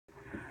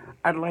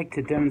I'd like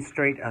to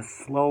demonstrate a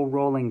slow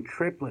rolling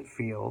triplet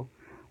feel,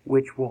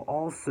 which will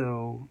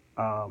also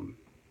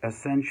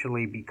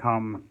essentially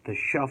become the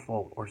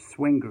shuffle or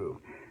swing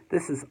groove.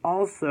 This is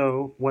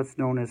also what's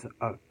known as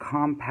a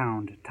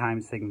compound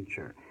time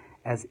signature,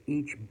 as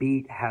each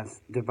beat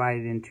has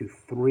divided into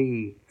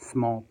 3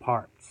 small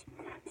parts.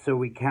 So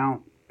we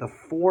count the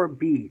 4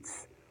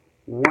 beats,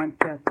 1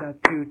 ta ta,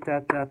 2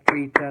 ta ta,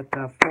 3 ta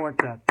ta, 4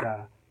 ta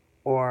ta,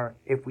 or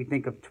if we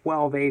think of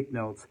 12 eighth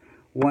notes,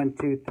 1,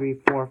 2, 3,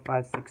 4,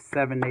 5, 6,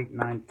 7, 8,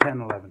 9,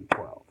 10, 11,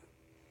 12.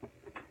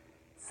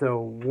 So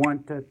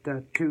 1 ta ta,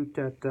 2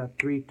 ta ta,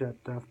 3 ta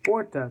ta,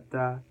 4 ta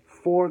ta,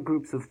 4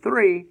 groups of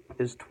 3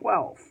 is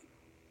 12.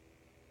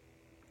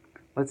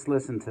 Let's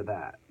listen to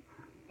that.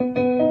 1,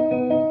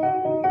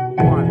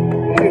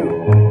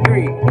 2,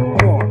 3,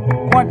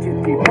 4. 1,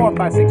 2, 3, 4,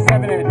 5, 6,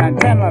 7, 8, 9,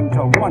 10, 11,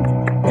 12. 1,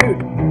 2,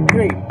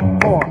 3,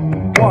 4.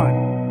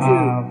 1,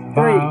 2,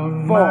 3,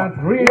 4.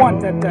 1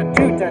 ta ta,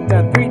 2 ta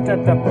ta, 3 ta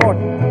ta, 4.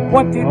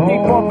 1, 2, 3,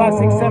 4, 5,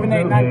 6, 7,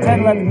 8, 9, 10,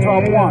 11,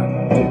 12.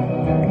 1, 2.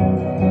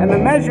 And the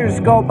measures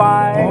go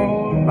by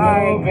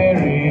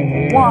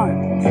 1,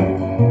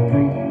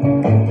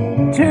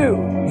 2,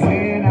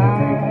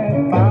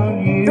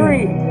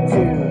 3,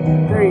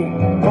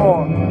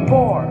 4,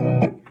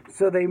 4.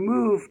 So they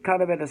move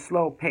kind of at a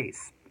slow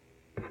pace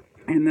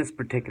in this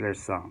particular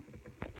song.